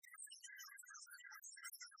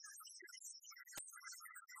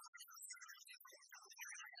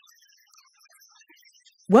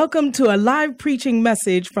Welcome to a live preaching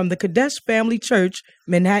message from the Kadesh Family Church,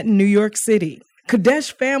 Manhattan, New York City.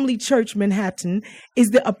 Kadesh Family Church, Manhattan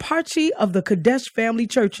is the Apache of the Kadesh Family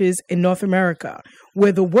Churches in North America,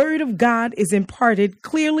 where the Word of God is imparted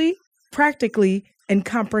clearly, practically, and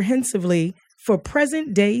comprehensively for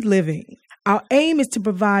present-day living. Our aim is to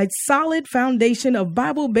provide solid foundation of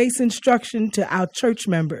Bible-based instruction to our church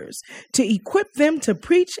members, to equip them to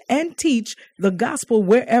preach and teach the gospel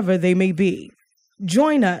wherever they may be.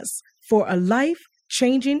 Join us for a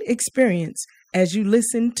life-changing experience as you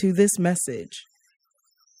listen to this message.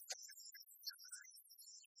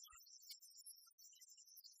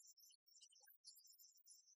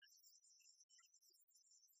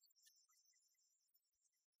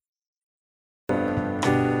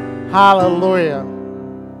 Hallelujah.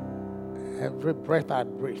 Every breath I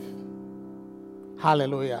breathe.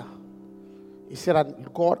 Hallelujah. He said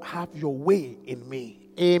that God have your way in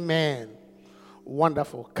me. Amen.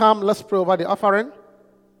 Wonderful. Come, let's pray over the offering.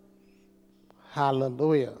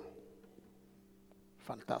 Hallelujah.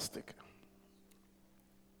 Fantastic.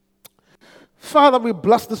 Father, we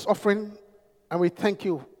bless this offering and we thank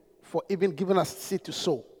you for even giving us seed to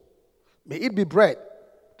sow. May it be bread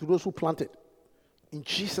to those who plant it. In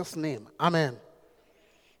Jesus' name, amen.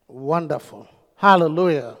 Wonderful.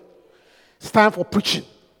 Hallelujah. It's time for preaching.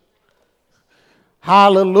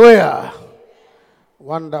 Hallelujah.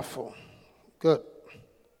 Wonderful. Good.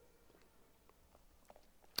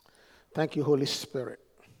 Thank you, Holy Spirit.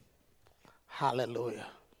 Hallelujah.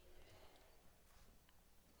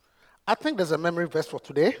 I think there's a memory verse for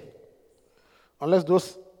today, unless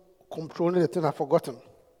those controlling the thing have forgotten.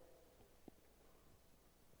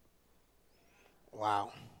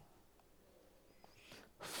 Wow.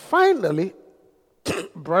 Finally,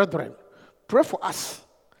 brethren, pray for us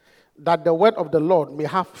that the word of the Lord may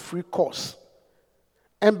have free course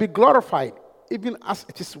and be glorified, even as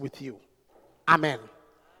it is with you. Amen.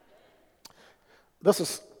 This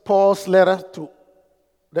is Paul's letter to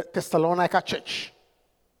the Thessalonica church.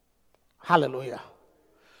 Hallelujah.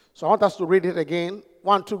 So I want us to read it again.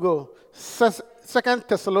 1, 2, go. 2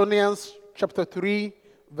 Thessalonians chapter 3,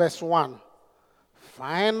 verse 1.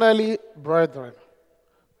 Finally, brethren,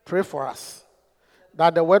 pray for us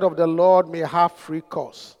that the word of the Lord may have free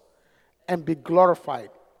course and be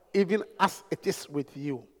glorified, even as it is with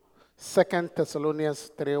you. 2 Thessalonians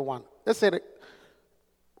 3:1. Let's say it.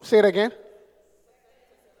 Say it again.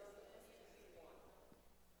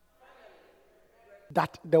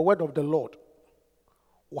 That the word of the Lord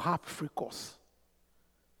will have free course.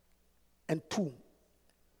 And 2,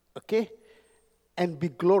 okay, and be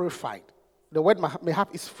glorified. The word may have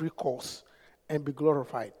its free course and be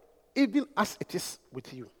glorified, even as it is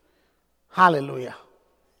with you. Hallelujah.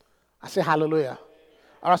 I say hallelujah.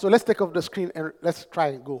 All right, so let's take off the screen and let's try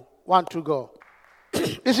and go. 1, 2, go.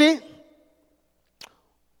 You see,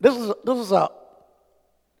 this is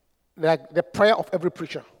like the prayer of every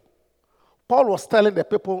preacher. Paul was telling the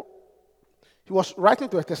people, he was writing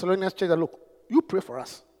to the Thessalonians church that, look, you pray for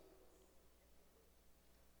us.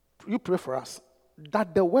 You pray for us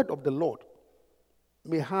that the word of the Lord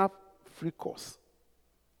may have free course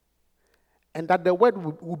and that the word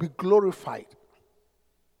will be glorified.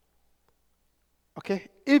 Okay?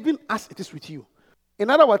 Even as it is with you. In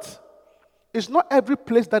other words, it's not every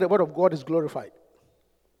place that the word of God is glorified.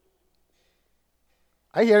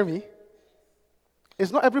 Are you hearing me?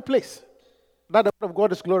 It's not every place that the word of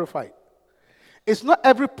God is glorified. It's not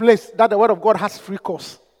every place that the word of God has free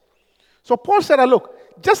course. So Paul said, look,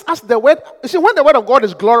 just as the word, you see, when the word of God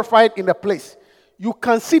is glorified in a place, you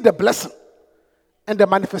can see the blessing and the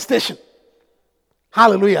manifestation.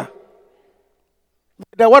 Hallelujah. May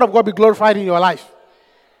the word of God be glorified in your life.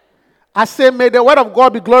 I say, may the word of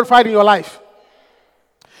God be glorified in your life.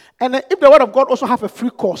 And if the word of God also have a free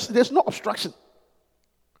course, there's no obstruction.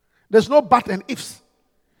 There's no but and ifs.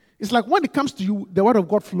 It's like when it comes to you, the word of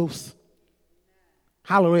God flows.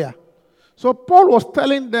 Hallelujah. So Paul was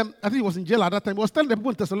telling them, I think he was in jail at that time, he was telling the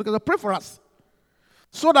people in Thessalonica, pray for us.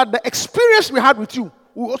 So that the experience we had with you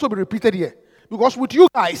will also be repeated here. Because with you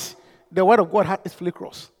guys, the word of God had its free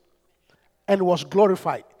course and was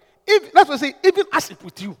glorified. That's what I say, even as it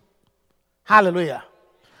with you. Hallelujah.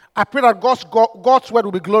 I pray that God's word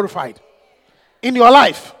will be glorified in your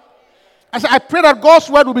life. I say, I pray that God's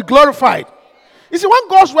word will be glorified. You see, when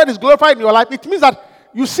God's word is glorified in your life, it means that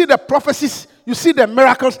you see the prophecies, you see the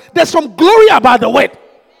miracles. There's some glory about the word.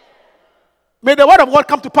 May the word of God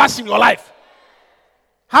come to pass in your life.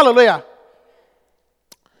 Hallelujah.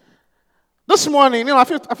 This morning, I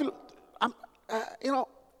feel,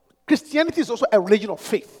 Christianity is also a religion of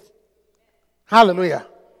faith. Hallelujah.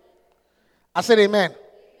 I said amen.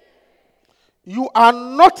 you are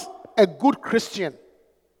not a good Christian.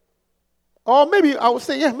 Or maybe I would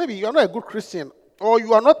say, yeah, maybe you are not a good Christian. Or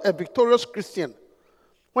you are not a victorious Christian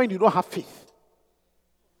when you don't have faith.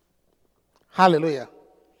 Hallelujah.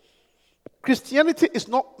 Christianity is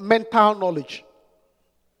not mental knowledge.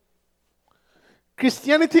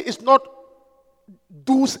 Christianity is not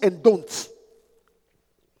do's and don'ts.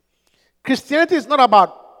 Christianity is not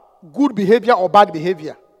about good behavior or bad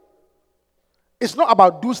behavior. It's not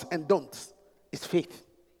about do's and don'ts. It's faith.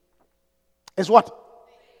 It's what?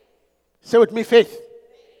 Say with me, faith.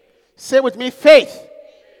 Say with me, faith.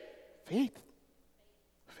 Faith.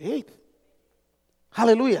 Faith.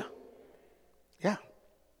 Hallelujah. Yeah.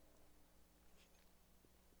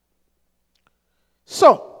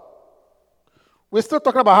 So, we're still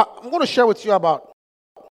talking about, I'm going to share with you about.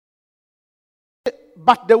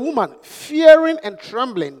 But the woman, fearing and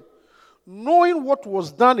trembling, knowing what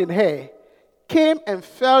was done in her, came and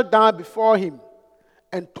fell down before him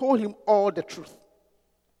and told him all the truth.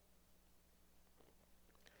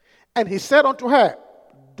 And he said unto her,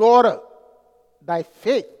 daughter, thy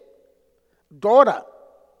faith. Daughter,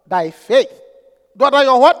 thy faith. Daughter,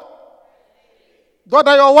 your what?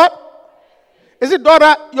 Daughter, your what? Is it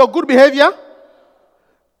daughter, your good behavior?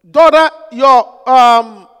 Daughter,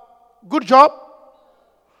 your good job?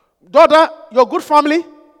 Daughter, your good family?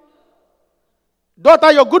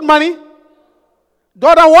 Daughter, your good money?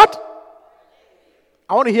 Daughter, what?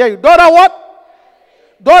 I want to hear you. Daughter, what?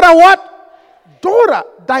 Daughter, what? Daughter,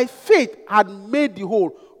 thy faith had made thee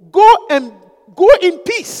whole. Go in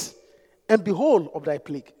peace and be whole of thy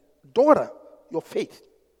plague. Daughter, your faith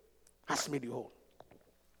has made you whole.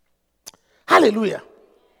 Hallelujah.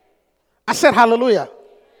 I said hallelujah.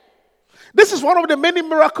 This is one of the many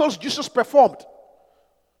miracles Jesus performed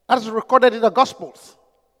that is recorded in the Gospels.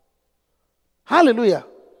 Hallelujah.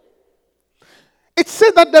 It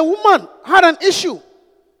said that the woman had an issue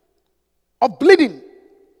of bleeding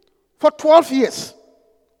for 12 years.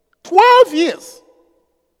 12 years.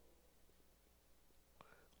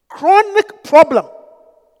 Chronic problem.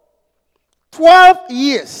 12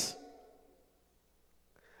 years.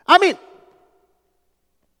 I mean,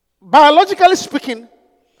 biologically speaking,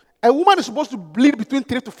 a woman is supposed to bleed between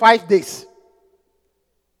 3 to 5 days.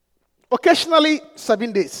 Occasionally,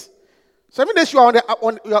 7 days. 7 days you are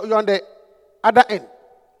on the other end.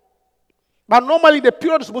 But normally the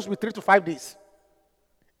period is supposed to be 3 to 5 days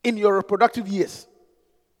in your reproductive years.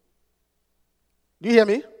 Do you hear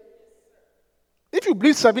me? If you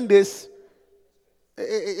bleed 7 days,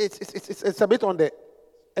 it's a bit on the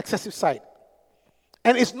excessive side.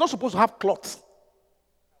 And it's not supposed to have clots.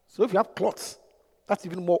 So if you have clots, that's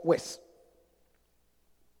even more worse.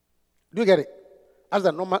 Do you get it? That's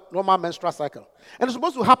the normal menstrual cycle. And it's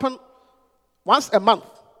supposed to happen once a month.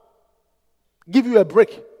 Give you a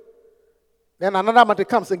break. Then another month it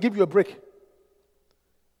comes and give you a break.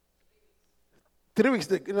 3 weeks.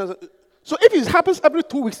 So if it happens every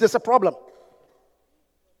 2 weeks, there's a problem.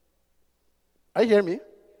 Are you hearing me?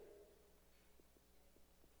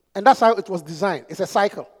 And that's how it was designed. It's a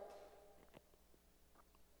cycle.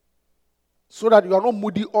 So that you are not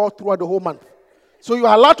moody all throughout the whole month. So you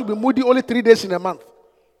are allowed to be moody only 3 days in a month.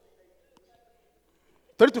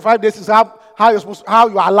 3 to 5 days is how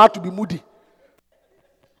you are allowed to be moody.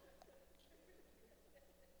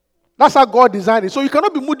 That's how God designed it. So you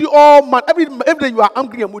cannot be moody all month. Every day you are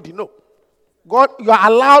angry and moody. No. God, you are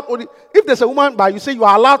allowed only. If there's a woman by you say you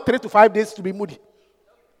are allowed 3 to 5 days to be moody.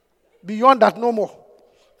 Beyond that, no more.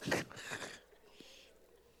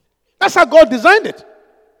 That's how God designed it.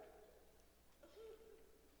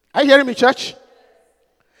 Are you hearing me, church?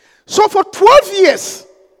 So for 12 years,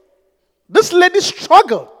 this lady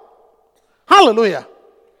struggled. Hallelujah.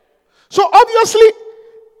 So obviously,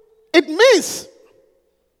 it means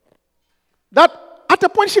that at a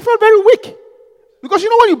point she felt very weak. Because you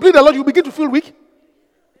know when you bleed a lot, you begin to feel weak.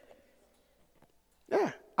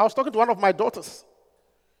 Yeah. I was talking to one of my daughters.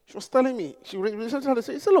 She was telling me, she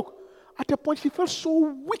said, look, at a point she felt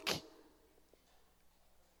so weak.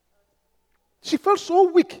 She felt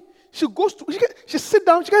so weak. She sit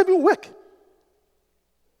down, she can't even work.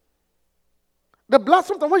 The blood,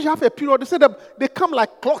 sometimes when you have a period, they say that they come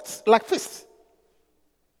like clots, like fists.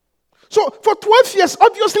 So for 12 years,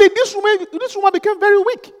 obviously, this woman became very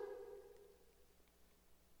weak.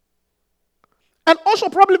 And also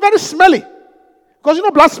probably very smelly. Because you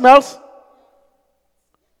know blood smells.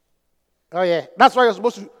 Oh yeah. That's why you're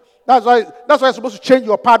supposed to change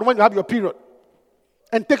your pad when you have your period.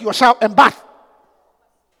 And take your shower and bath.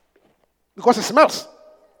 Because it smells.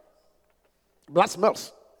 Blood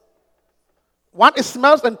smells. 1, it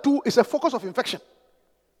smells, and 2, it's a focus of infection.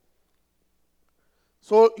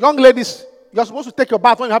 So young ladies, You're supposed to take your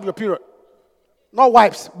bath when you have your period. Not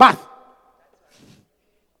wipes, bath.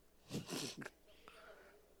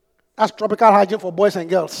 That's tropical hygiene for boys and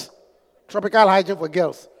girls. Tropical hygiene for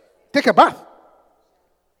girls. Take a bath.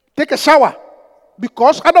 Take a shower.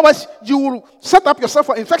 Because otherwise you will set up yourself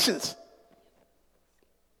for infections.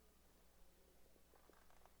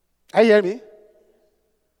 Are you hearing me?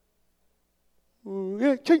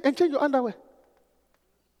 Yeah, change your underwear.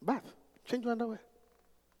 Bath. Change your underwear.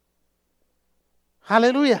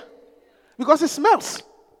 Hallelujah. Because it smells.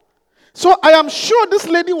 So I am sure this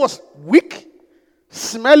lady was weak,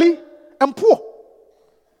 smelly, and poor.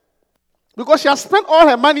 Because she has spent all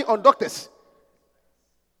her money on doctors.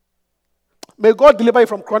 May God deliver you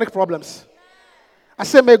from chronic problems. I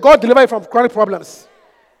say, may God deliver you from chronic problems.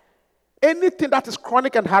 Anything that is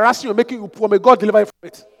chronic and harassing you, making you poor, may God deliver you from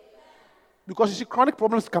it. Because you see, chronic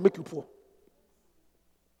problems can make you poor.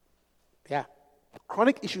 Yeah.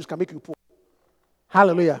 Chronic issues can make you poor.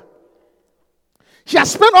 Hallelujah. She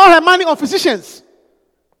has spent all her money on physicians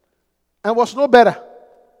and was no better.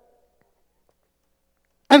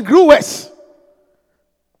 And grew worse.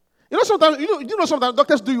 Sometimes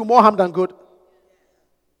doctors do you more harm than good.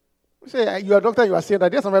 You say, you are a doctor, you are saying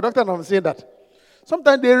that. Yes, I'm a doctor and I'm saying that.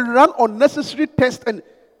 Sometimes they run unnecessary tests and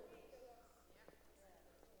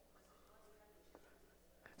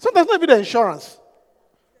sometimes not even the insurance.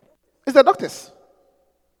 It's the doctors.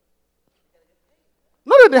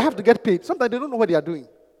 Not that they have to get paid. Sometimes they don't know what they are doing.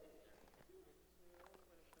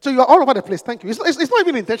 So you are all over the place. Thank you. It's not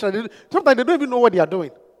even intentional. Sometimes they don't even know what they are doing.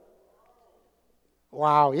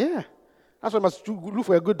 Wow, yeah. That's why you must look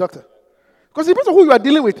for a good doctor. Because it depends on who you are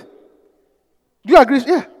dealing with. Do you agree?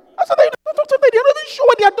 Yeah. Sometimes they're not even sure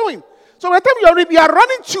what they are doing. So by the time they are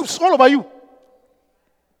running tubes all over you.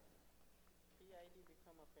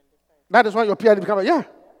 That is why your PID becomes, yeah.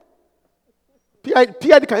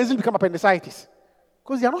 PID can easily become appendicitis.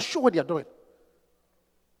 Because they are not sure what they are doing.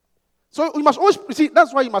 So you must always, see,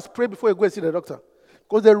 that's why you must pray before you go and see the doctor.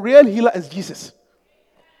 Because the real healer is Jesus.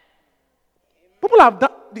 People have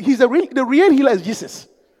done, the real healer is Jesus.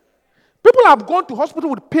 People have gone to hospital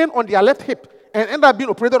with pain on their left hip and end up being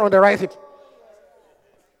operated on the right hip.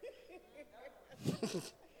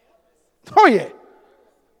 Oh yeah.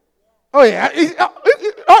 Oh yeah.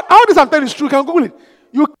 All this I'm telling you is true. You can Google it.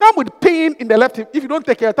 You come with pain in the left hip. If you don't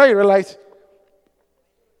take care, until you realize.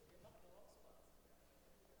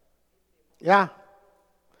 Yeah.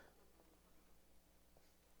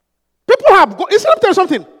 People have gone. Let me tell you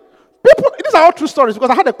something. These are all true stories because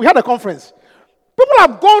we had a conference. People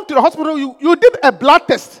have gone to the hospital. You did a blood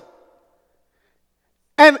test,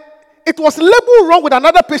 and it was labeled wrong with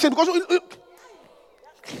another patient because.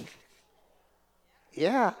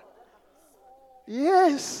 Yeah.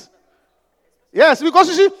 Yes. Yes, because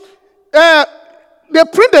you see, they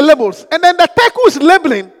print the labels, and then the tech who is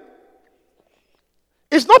labeling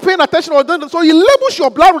is not paying attention, so he labels your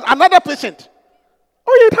blood with another patient.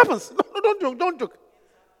 Oh yeah, it happens. No, don't joke.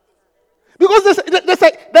 Because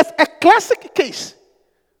there's a classic case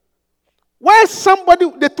where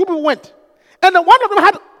the two people went, and then one of them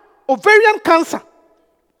had ovarian cancer,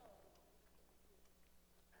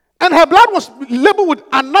 and her blood was labeled with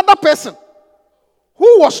another person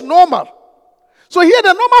who was normal. So here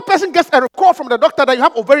the normal person gets a report from the doctor that you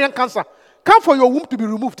have ovarian cancer. Come for your womb to be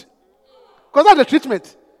removed. Because that's the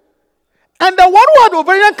treatment. And the one who had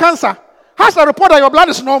ovarian cancer has a report that your blood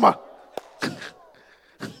is normal.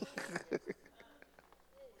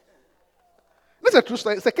 This is a true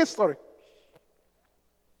story. It's a case story.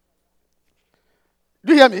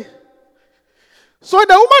 Do you hear me? So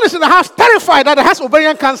the woman is in the house terrified that she has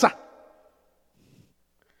ovarian cancer.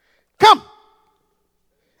 Come.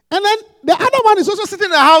 And then the other one is also sitting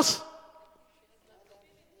in the house.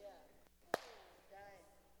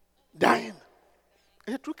 Dying.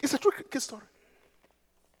 It's a true case story.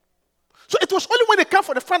 So it was only when they came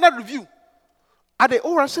for the final review at the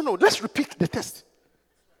OR said, no, let's repeat the test.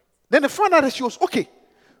 Then they found out that she was okay.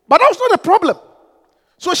 But that was not the problem.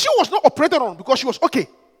 So she was not operated on because she was okay.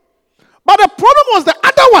 But the problem was the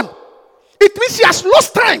other one. It means she has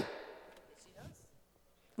lost time.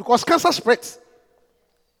 Because cancer spreads.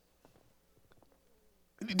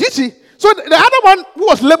 Did you see? So the other one who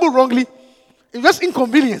was labeled wrongly, it was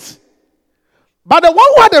inconvenience. But the one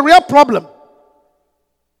who had a real problem,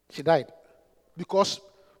 she died. Because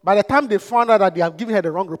by the time they found out that they have given her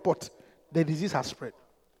the wrong report, the disease has spread.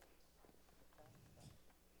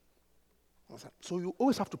 So you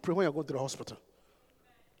always have to pray when you're going to the hospital.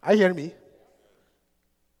 Are you hearing me?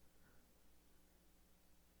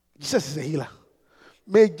 Jesus is a healer.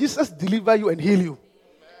 May Jesus deliver you and heal you.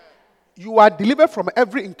 You are delivered from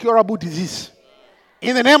every incurable disease.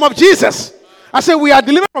 In the name of Jesus. I say, we are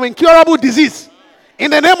delivered from incurable disease.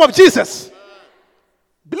 In the name of Jesus.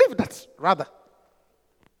 Believe that, rather.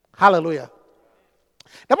 Hallelujah.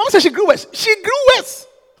 The Bible says she grew worse. She grew worse.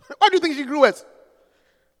 Why do you think she grew worse?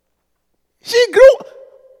 She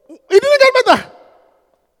grew. It didn't get better.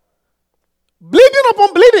 Bleeding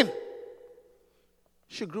upon bleeding.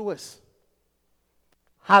 She grew worse.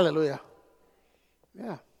 Hallelujah.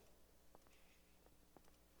 Yeah.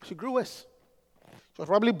 She grew worse. She was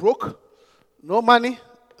probably broke, no money,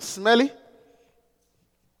 smelly,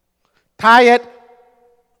 tired.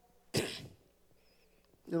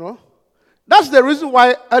 You know, that's the reason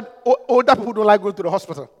why older people don't like going to the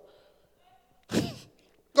hospital.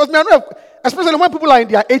 Because especially when people are in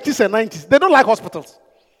their 80s and 90s, they don't like hospitals.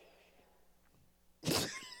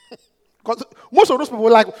 Because most of those people,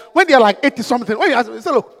 like when they are like 80 something, when you ask them, they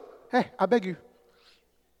say, look, hey, I beg you,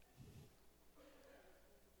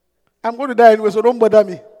 I'm going to die anyway, so don't bother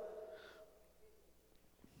me.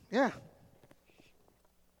 Yeah.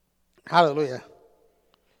 Hallelujah.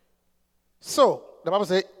 So, the Bible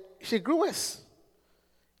says, she grew worse.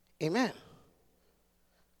 Amen.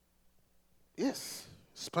 Yes.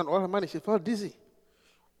 Spent all her money. She felt dizzy.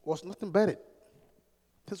 Was nothing better.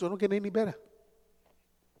 Things were not getting any better.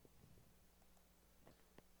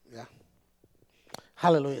 Yeah.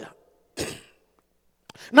 Hallelujah.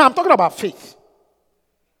 Now, I'm talking about faith.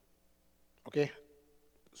 Okay?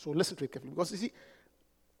 So listen to it carefully. Because you see,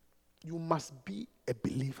 you must be a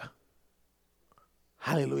believer.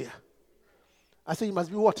 Hallelujah. I say you must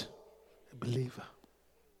be what? A believer.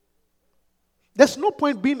 There's no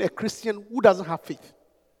point being a Christian who doesn't have faith.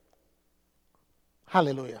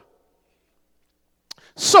 Hallelujah.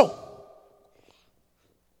 So,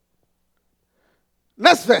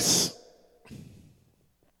 next verse.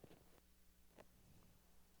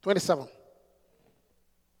 27.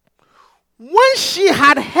 When she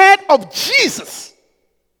had heard of Jesus,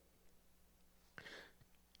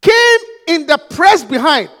 came in the press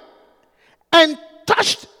behind and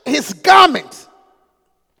touched his garment.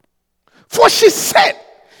 For she said,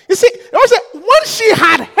 you see, when she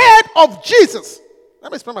had heard of Jesus,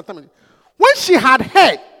 let me spend my time on it. When she had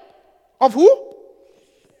heard of who?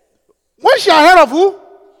 When she had heard of who?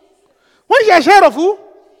 When she had heard of who?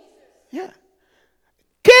 Yeah.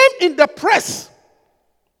 Came in the press.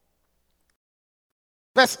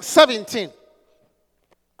 Verse 17.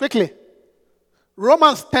 Quickly.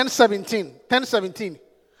 Romans 10:17. 10:17.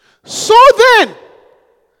 So then,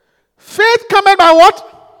 faith cometh by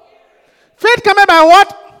what? Faith cometh by what?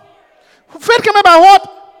 Faith cometh by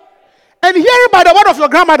what? And hearing by the word of your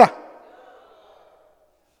grandmother.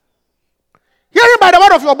 Hearing by the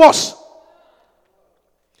word of your boss.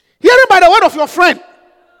 Hearing by the word of your friend.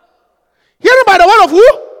 Hearing by the word of who?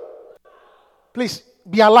 Please,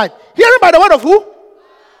 be alive. Hearing by the word of who?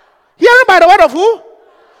 Hearing by the word of who?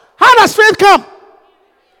 How does faith come?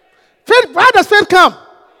 How does faith come?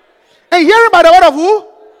 And hearing by the word of who?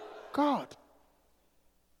 God.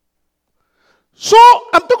 So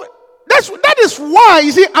that is why,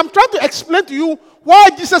 you see, I'm trying to explain to you why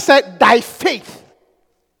Jesus said, thy faith.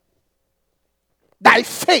 Thy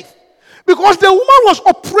faith. Because the woman was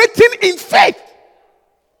operating in faith.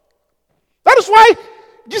 That is why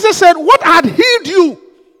Jesus said, what had healed you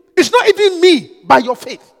is not even me, by your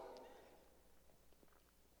faith.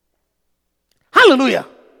 Hallelujah.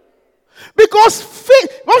 Because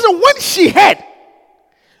faith, also when she heard,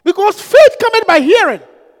 because faith cometh by hearing.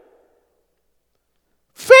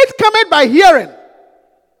 Faith cometh by hearing.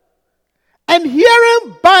 And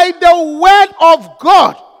hearing by the word of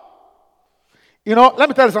God. You know, let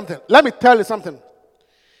me tell you something.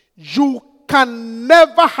 You can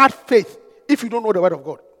never have faith if you don't know the word of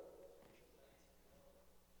God.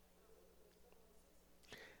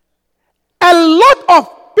 A lot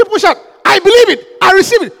of people shout, I believe it, I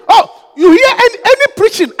receive it. Oh, you hear any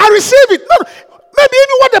preaching, I receive it. No, maybe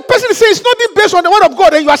even what the person is saying is not even based on the word of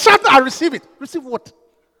God, and you are shouting, I receive it. Receive what?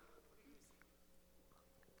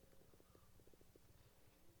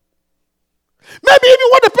 Maybe even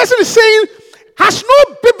what the person is saying has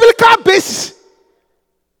no biblical basis.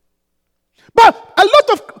 But a lot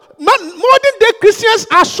of modern day Christians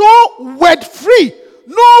are so word free,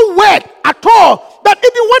 no word at all, that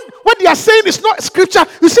even when what they are saying is not scripture,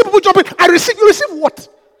 you see people jumping, you receive what?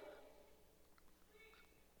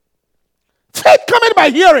 Faith coming by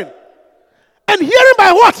hearing. And hearing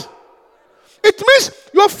by what? It means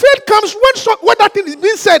your faith comes when that thing is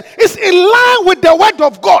being said is in line with the word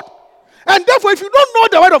of God. And therefore, if you don't know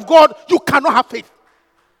the word of God, you cannot have faith.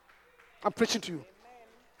 I'm preaching to you.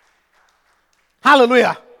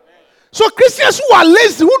 Hallelujah. So Christians who are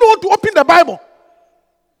lazy, who don't want to open the Bible,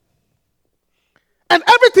 and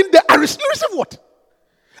everything, you receive what?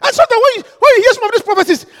 And so that when you hear some of these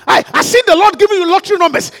prophecies, I see the Lord giving you lottery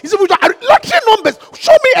numbers. He said, lottery numbers,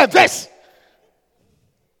 show me a verse.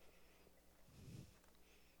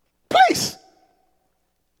 Please.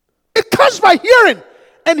 It comes by hearing,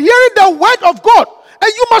 and hearing the word of God.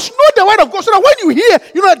 And you must know the word of God, so that when you hear,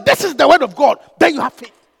 you know this is the word of God, then you have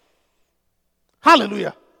faith.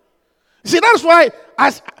 Hallelujah. You see, that's why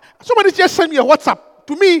somebody just sent me a WhatsApp.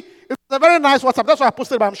 To me, it's a very nice WhatsApp. That's why I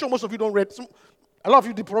posted it, but I'm sure most of you don't read it. A lot of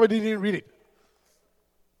you probably didn't read it.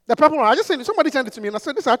 The purple one, I just sent it. Somebody sent it to me, and I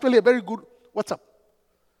said, this is actually a very good WhatsApp.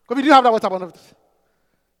 Because we didn't have that WhatsApp on it.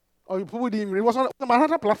 Or you probably didn't read it. It was on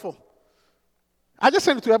another platform. I just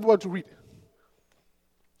sent it to everyone to read.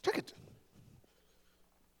 Check it.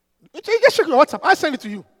 You just check your WhatsApp. I send it to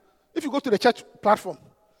you. If you go to the church platform.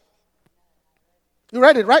 You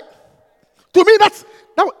read it, right? To me, that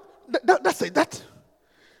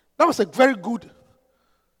was a very good,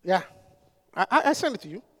 yeah. I send it to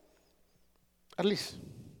you. At least.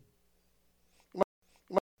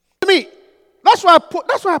 To me, that's why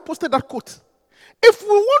I posted that quote. If we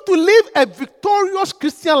want to live a victorious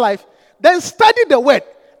Christian life, then study the word.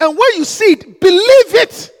 And when you see it, believe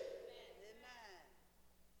it.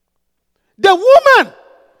 The woman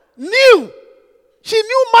knew. She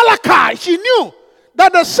knew Malachi. She knew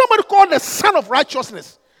that there's somebody called the Son of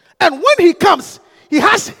Righteousness. And when he comes, he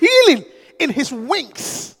has healing in his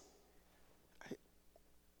wings.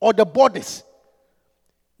 Or the bodies.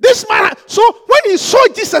 This man, so when he saw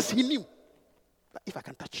Jesus, he knew that if I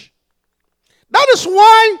can touch. That is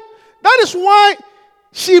why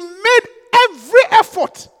she made every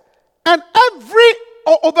effort and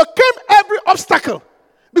overcame every obstacle,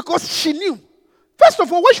 because she knew. First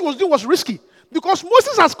of all, what she was doing was risky, because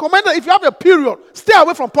Moses has commanded, if you have a period, stay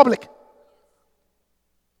away from public.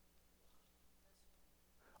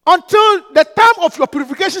 Until the time of your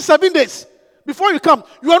purification, 7 days before you come,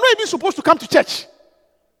 you are not even supposed to come to church.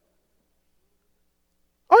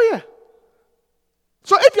 Oh yeah.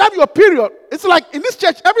 So if you have your period, it's like in this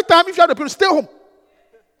church, every time if you have the period, stay home.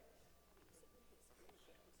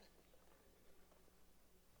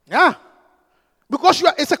 Yeah. Because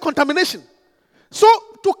it's a contamination. So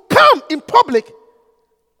to come in public,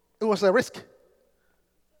 it was a risk.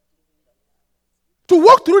 To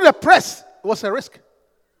walk through the press, it was a risk.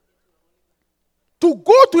 To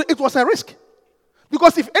go to it was a risk.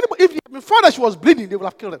 Because if you found that she was bleeding, they would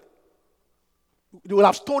have killed her. They would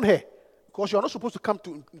have stoned her. Because you are not supposed to come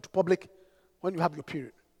into public when you have your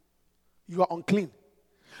period. You are unclean.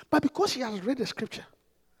 But because she has read the scripture,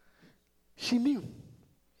 she knew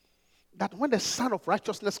that when the Son of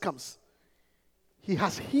Righteousness comes, he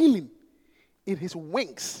has healing in his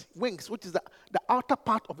wings, which is the outer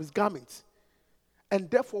part of his garments. And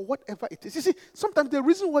therefore, whatever it is. You see, sometimes the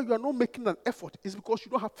reason why you are not making an effort is because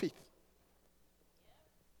you don't have faith.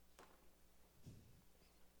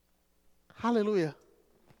 Hallelujah.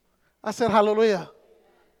 I said hallelujah.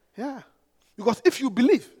 Yeah. Because if you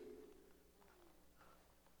believe,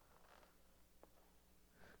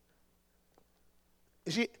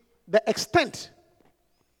 you see, the extent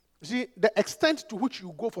to which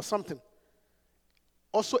you go for something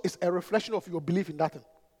also is a reflection of your belief in that thing.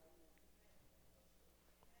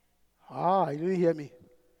 You didn't hear me.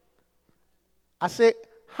 I say,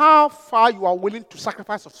 how far you are willing to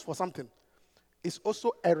sacrifice for something is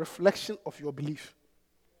also a reflection of your belief.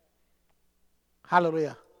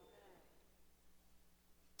 Hallelujah.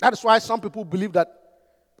 That is why some people believe that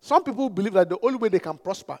the only way they can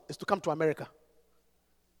prosper is to come to America.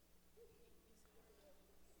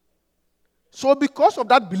 So because of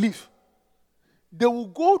that belief, they will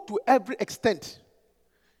go to every extent.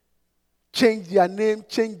 Change their name,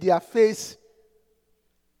 change their face,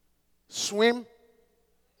 swim,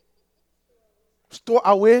 store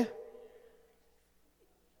away.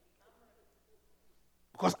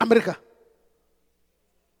 Because America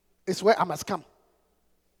is where I must come.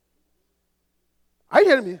 Are you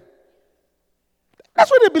hearing me? That's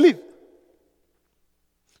what they believe.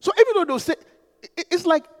 So even though they'll say, it's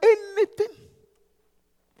like anything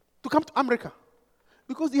to come to America.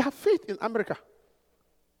 Because they have faith in America.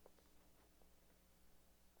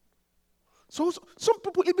 So some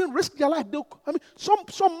people even risk their life.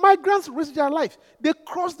 Some migrants risk their life. They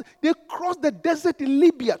cross the desert in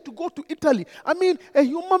Libya to go to Italy. A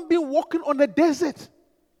human being walking on the desert.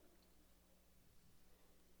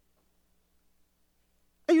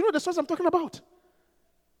 And you know the source I'm talking about.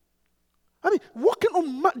 Walking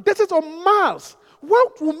on deserts of miles.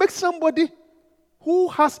 What will make somebody who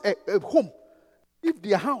has a home leave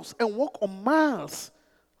their house and walk on miles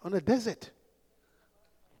on the desert?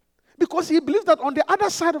 Because he believes that on the other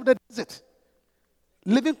side of the desert,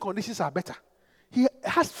 living conditions are better. He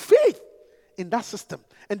has faith in that system,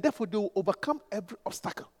 and therefore they will overcome every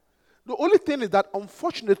obstacle. The only thing is that,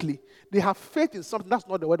 unfortunately, they have faith in something that's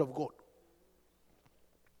not the word of God.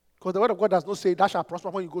 Because the word of God does not say that shall prosper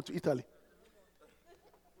when you go to Italy.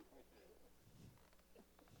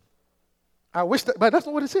 I wish that, but that's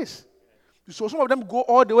not what it says. So some of them go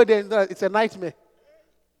all the way there, and it's a nightmare.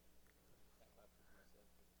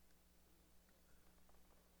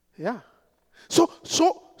 Yeah. So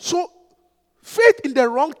faith in the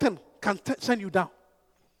wrong thing can send you down.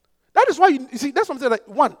 That is why you see, that's something like,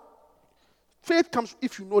 one, faith comes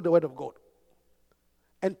if you know the word of God.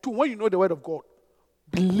 And two, when you know the word of God,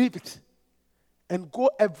 believe it and go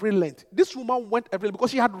every length. This woman went every length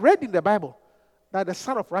because she had read in the Bible that the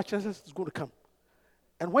Son of Righteousness is going to come.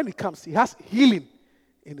 And when he comes, he has healing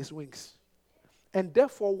in his wings. And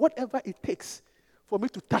therefore, whatever it takes for me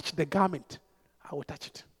to touch the garment, I will touch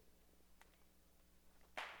it.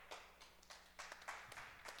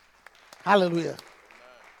 Hallelujah.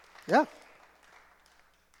 Yeah.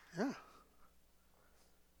 Yeah.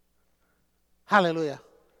 Hallelujah.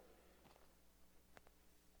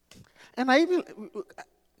 And I even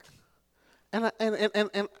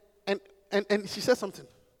and she said something.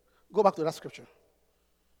 Go back to that scripture.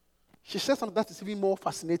 She said something that is even more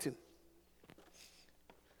fascinating.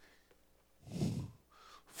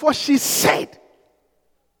 For she said,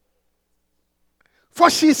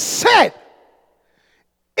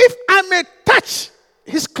 if I may touch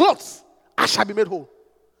his clothes, I shall be made whole.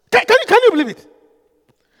 Can you believe it?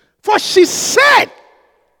 For she said,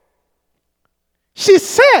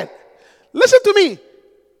 listen to me.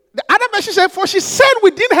 The other version said, for she said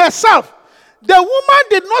within herself. The woman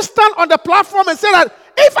did not stand on the platform and say that,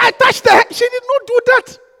 if I touch the hem, she did not do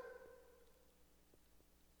that.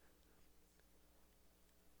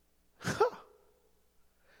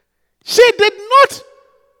 She did not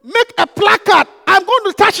make a placard, I'm going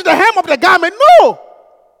to touch the hem of the garment. No.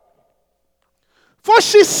 For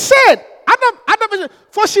she said,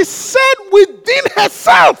 for she said within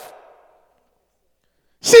herself.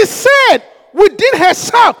 She said within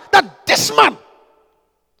herself that this man.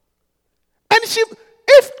 And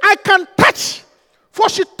if I can touch, for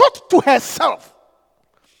she thought to herself,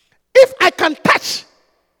 if I can touch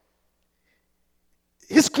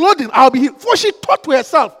his clothing, I'll be healed. For she thought to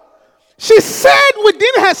herself. She said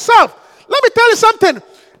within herself. Let me tell you something.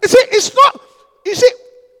 You see, it's not, you see,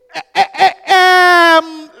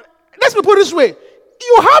 let's put it this way.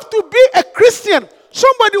 You have to be a Christian,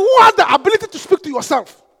 somebody who has the ability to speak to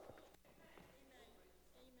yourself.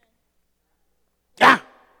 Yeah.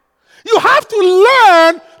 You have to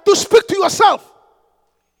learn to speak to yourself.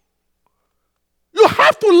 You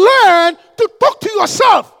have to learn to talk to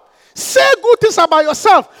yourself. Say good things about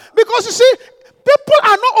yourself. Because you see, people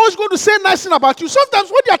are not always going to say nice things about you. Sometimes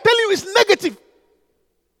what they are telling you is negative.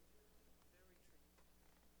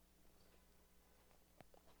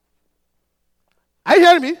 Are you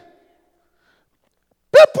hearing me?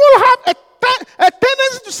 People have a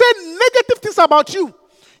tendency to say negative things about you.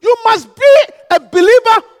 You must be a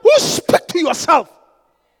believer who speaks to yourself.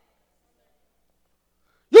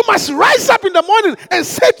 You must rise up in the morning and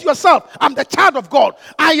say to yourself, I'm the child of God.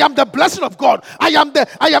 I am the blessing of God. I'm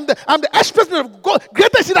the expression of God.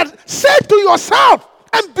 Greater is that. Say to yourself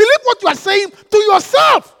and believe what you are saying to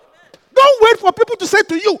yourself. Don't wait for people to say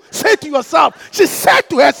to you. Say to yourself. She said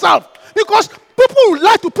to herself. Because people would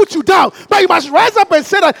like to put you down, but you must rise up and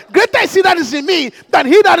say that greater is he that is in me than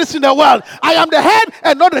he that is in the world. I am the head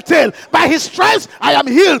and not the tail. By his stripes I am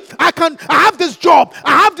healed. I have this job.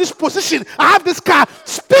 I have this position. I have this car.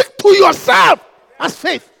 Speak to yourself as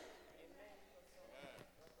faith.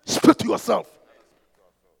 Speak to yourself.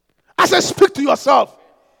 I said, speak to yourself.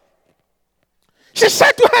 She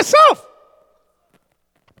said to herself.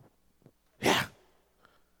 Yeah.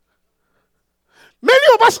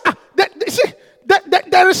 Many of us,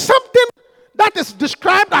 there is something that is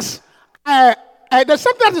described as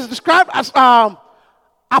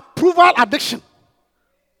approval addiction.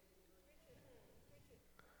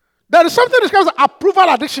 There is something described as approval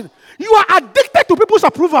addiction. You are addicted to people's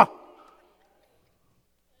approval.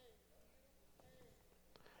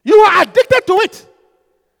 You are addicted to it,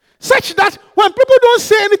 such that when people don't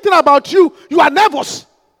say anything about you, you are nervous.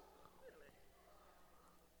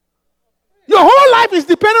 Your whole life is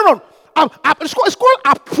dependent on, it's called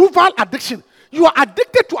approval addiction. You are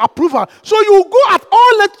addicted to approval. So you go at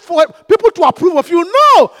all lengths for people to approve of you.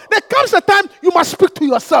 No, there comes a time you must speak to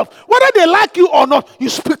yourself. Whether they like you or not, you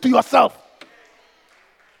speak to yourself.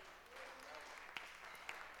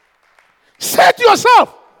 Say to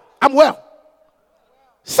yourself, I'm well.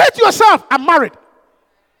 Say to yourself, I'm married.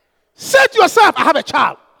 Say to yourself, I have a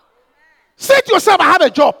child. Say to yourself, I have a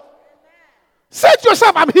job. Say to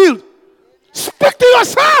yourself, I'm healed. Speak to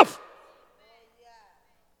yourself.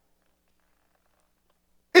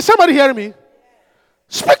 Is somebody hearing me?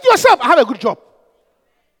 Speak to yourself, I have a good job.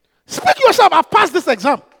 Speak to yourself, I've passed this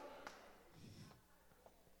exam.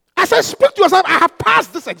 I said, speak to yourself, I have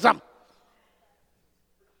passed this exam.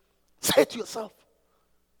 Say it to yourself.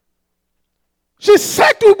 She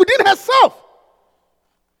said to within herself,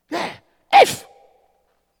 yeah, if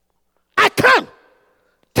I can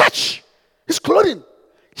touch his clothing.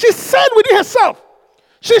 She said within herself.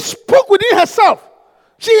 She spoke within herself.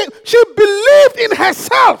 She believed in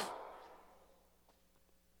herself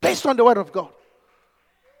based on the word of God.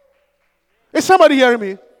 Is somebody hearing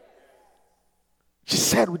me? She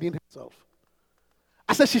said within herself.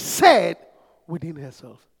 I said she said within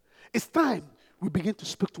herself. It's time we begin to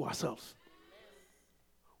speak to ourselves.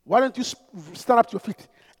 Why don't you stand up to your feet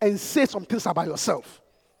and say some things about yourself?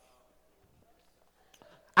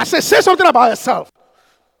 I said say something about yourself.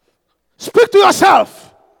 Speak to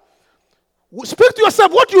yourself. Speak to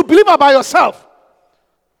yourself what you believe about yourself.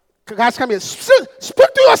 Guys, come here.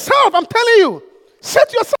 Speak to yourself. I'm telling you. Say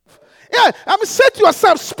to yourself. Yeah, say to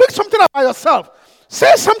yourself. Speak something about yourself.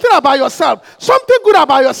 Say something about yourself. Something good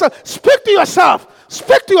about yourself. Speak to yourself.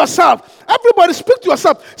 Speak to yourself. Everybody speak to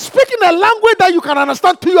yourself. Speak in a language that you can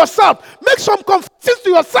understand to yourself. Make some confessions to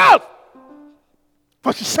yourself.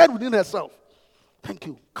 For she said within herself. Thank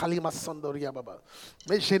you. Kalima Sandoria Baba.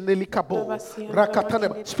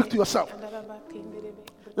 Speak to yourself.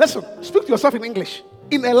 Listen, speak to yourself in English.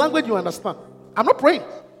 In a language you understand. I'm not praying.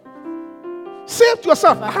 Say it to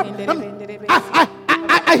yourself. I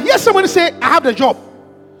hear somebody say, I have the job.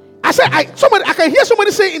 I can hear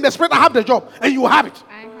somebody say in the spirit, I have the job, and you have it.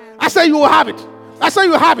 I say you will have it. I say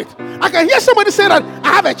you have it. I can hear somebody say that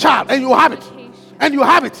I have a child, and you have it. And you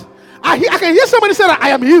have it. I can hear somebody say that I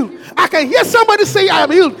am healed. I can hear somebody say I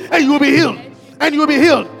am healed, and you will be healed. And you will be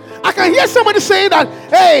healed. I can hear somebody say that,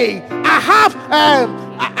 hey,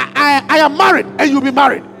 I am married, and you'll be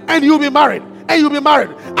married. And you'll be married. And you'll be married.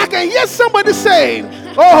 I can hear somebody saying,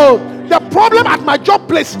 oh, the problem at my job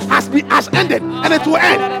place has ended, and it will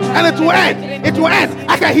end, and it will end, it will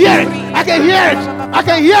end. I can hear it. I can hear it. I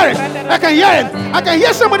can hear it. I can hear it. I can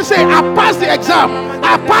hear somebody say, I passed the exam.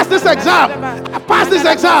 I passed this exam. I passed this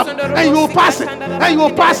exam, and you will pass it. And you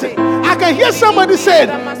will pass it. I can hear somebody say,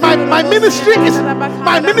 my ministry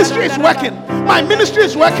is working. My ministry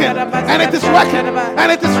is working, and it is working,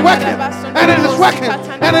 and it is working, and it is working,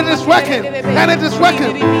 and it is working, and it is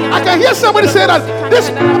working. I can hear somebody say that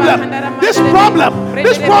this problem is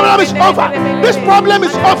over. This problem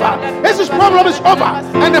is over. This problem is over,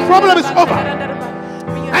 and the problem is over,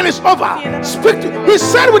 and it's over. Speak to. He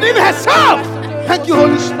said within herself. Thank you,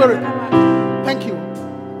 Holy Spirit. Thank you.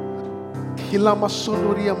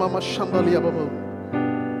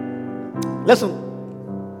 Listen.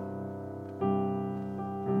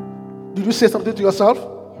 Did you say something to yourself?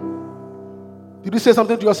 Did you say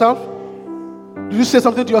something to yourself? Did you say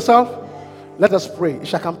something to yourself? Let us pray. It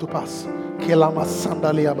shall come to pass. Kelama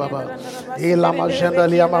sandalia baba. Elama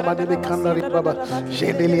jendalia mama de kandari baba.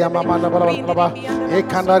 Jendelia mama na baba. E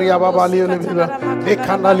kandaria baba liya. E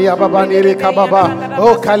kandalia baba nere kababa.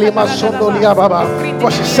 Oh kalima sondolia baba.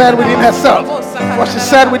 For she said within herself. For she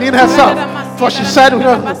said within herself. For she said, I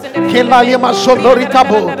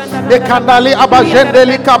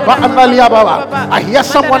hear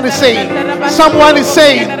someone is saying,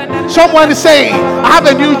 I have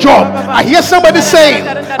a new job. I hear somebody saying,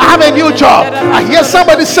 I have a new job. I hear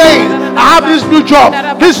somebody saying, I have this new job,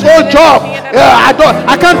 this old job. I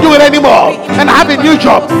can't do it anymore. And I have a new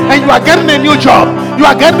job. And you are getting a new job. You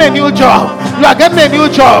are getting a new job. You are getting a new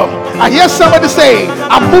job. I hear somebody say,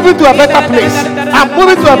 I'm moving to a better place. I'm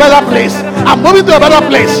moving to a better place. I'm moving to a better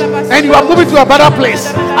place. And you are moving to a better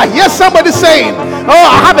place. I hear somebody saying, oh,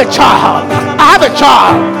 I have a child. I have a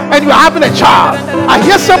child. And you are having a child. I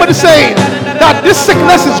hear somebody saying that this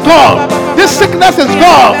sickness is gone. This sickness is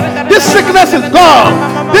gone. This sickness is gone.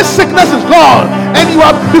 This sickness is gone. And you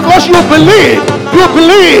are, because you believe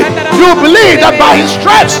that by his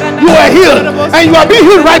stripes you are healed. And you are being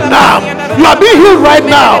healed right now. You are being healed right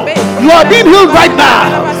now. You are being healed right now.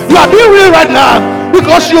 You are being healed right now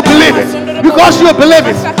because you believe it. Because you believe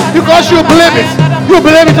it. Because you believe it. You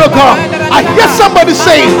believe it, oh God. I hear somebody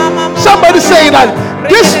saying that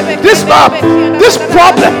this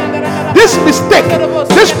problem, this mistake,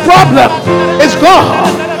 this problem is gone.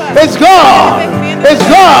 It's gone. It's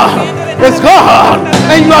gone. It's gone.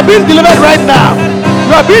 And you are being delivered right now.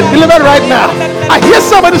 You are being delivered right now. I hear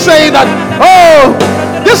somebody saying that, oh,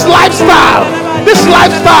 this lifestyle,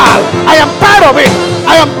 I am tired of it. I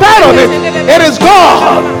I am tired of it. It is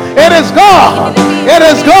gone. It is gone. It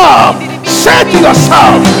is gone. Say to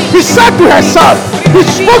yourself. He said to herself. He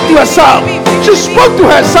spoke to herself. She spoke to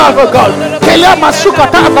herself, oh God.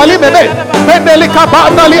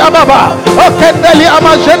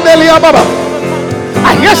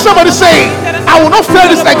 I hear somebody saying, I will not fail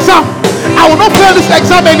this exam. I will not fail this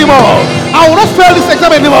exam anymore. I will not fail this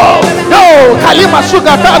exam anymore. No, Kalima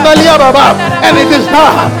Sugata Baba. And it is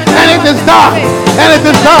done. And it is done. And it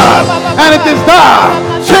is done. And it is done.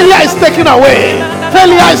 Failure is taken away.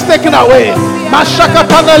 Failure is taken away. Mashaka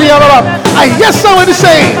Panalia Baba. I hear somebody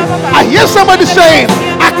saying, I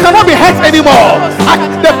cannot be hurt anymore. I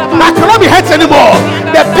cannot be hurt anymore.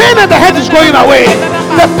 The pain in the head is going away.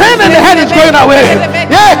 The pain in the head is going away.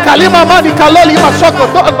 Yeah, Kalima Mani Kaloli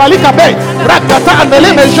Masoko Malika Bay. Rakata and the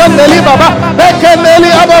Limejon Deli Baba.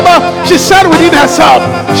 Bekeneli Ababa. She said within herself.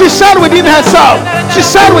 She said within herself. She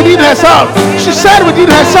said within herself. She said within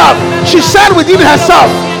herself. She said within herself.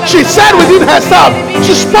 She said within herself.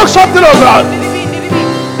 She spoke something of God.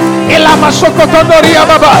 Elama Sokotonori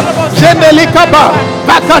Ababa. Jendeli Kaba.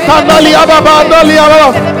 Bakatandoli Ababa.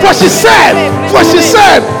 For she said,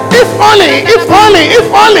 if only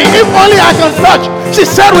I can touch. She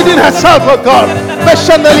said within herself, oh God. I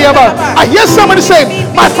hear somebody saying,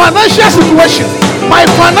 my financial situation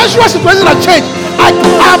has changed. I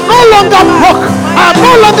am no longer broke. I am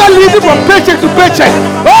no longer living from paycheck to paycheck.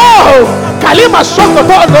 Oh, Kalima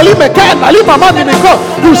Sokoto Nolimeke and Alima Mandimiko.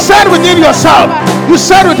 You said within yourself. You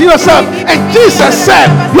said within yourself. And Jesus said,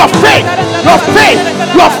 your faith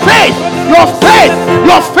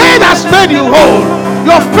has made you whole.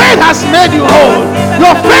 Your faith has made you whole.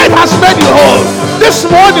 Your faith has made you whole. This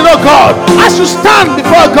morning, oh God, as you stand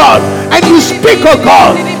before God and you speak, oh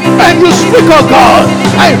God, and we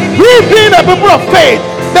being a people of faith,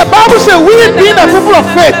 the Bible says we being a people of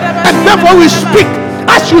faith, and therefore we speak.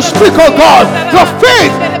 As you speak, oh God, your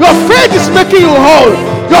faith is making you whole.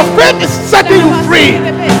 Your faith is setting you free.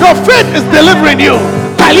 Your faith is delivering you.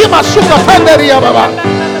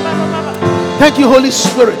 Thank you, Holy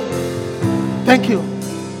Spirit. Thank you.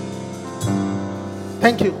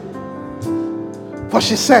 Thank you. For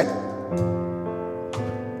she said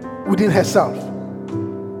within herself,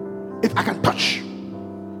 if I can touch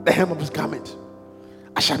the hem of his garment,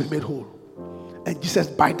 I shall be made whole. And Jesus,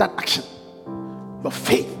 by that action, your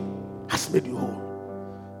faith has made you whole.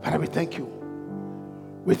 Father, we thank you.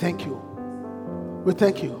 We thank you. We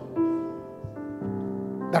thank you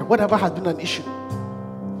that whatever has been an issue,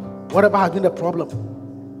 whatever has been a problem,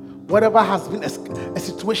 whatever has been a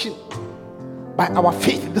situation, by our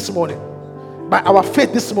faith this morning, by our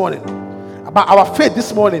faith this morning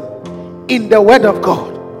in the word of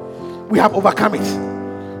God, we have overcome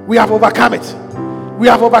it. We have overcome it. We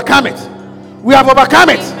have overcome it. We have overcome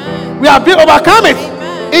it. We have been overcome it.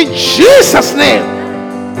 In Jesus' name.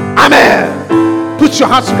 Amen. Put your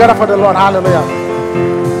hands together for the Lord. Hallelujah.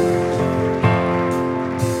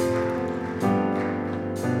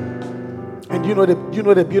 And you know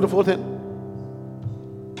the beautiful thing?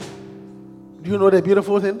 Do you know the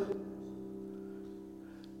beautiful thing?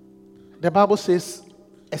 The Bible says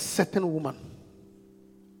a certain woman.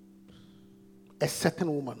 A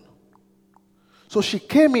certain woman. So she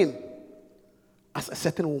came in as a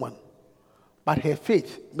certain woman, but her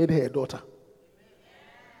faith made her a daughter.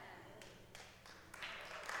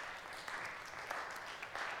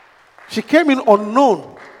 She came in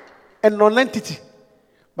unknown, a non-entity,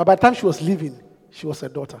 but by the time she was leaving, she was a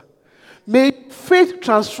daughter. May faith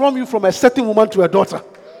transform you from a certain woman to a daughter.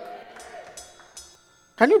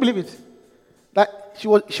 Can you believe it? That she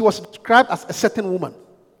was described as a certain woman,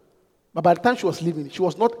 but by the time she was leaving, she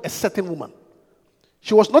was not a certain woman.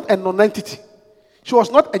 She was not a non-entity. She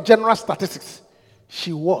was not a general statistics.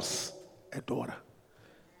 She was a daughter.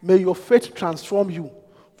 May your faith transform you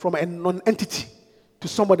from a non-entity to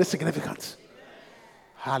somebody significant.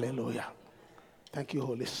 Hallelujah. Thank you,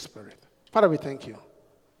 Holy Spirit. Father, we thank you.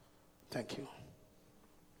 Thank you.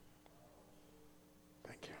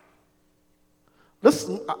 Thank you. This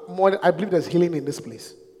morning, I believe there's healing in this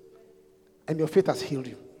place. And your faith has healed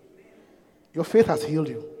you. Your faith has healed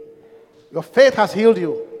you. Your faith has healed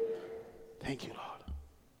you. Thank you, Lord.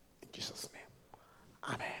 In Jesus' name.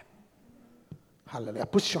 Amen. Hallelujah.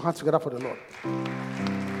 Put your hands together for the Lord.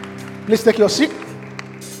 Please take your seat.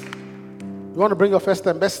 You want to bring your first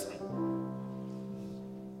and best?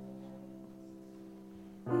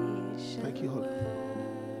 Thank you, Holy.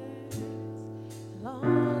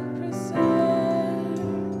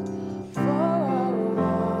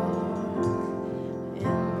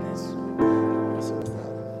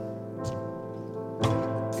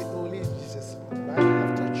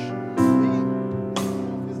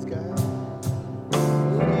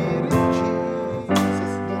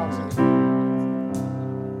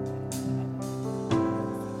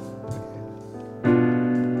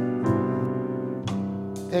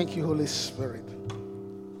 Thank you, Holy Spirit.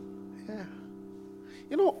 Yeah.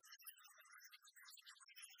 You know,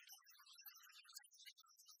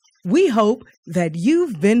 We hope that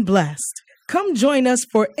you've been blessed. Come join us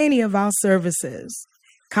for any of our services.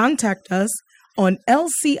 Contact us on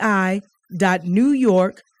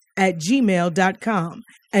lci.newyork@gmail.com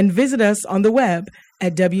and visit us on the web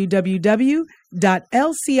at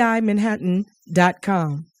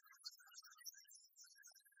www.lcimanhattan.com.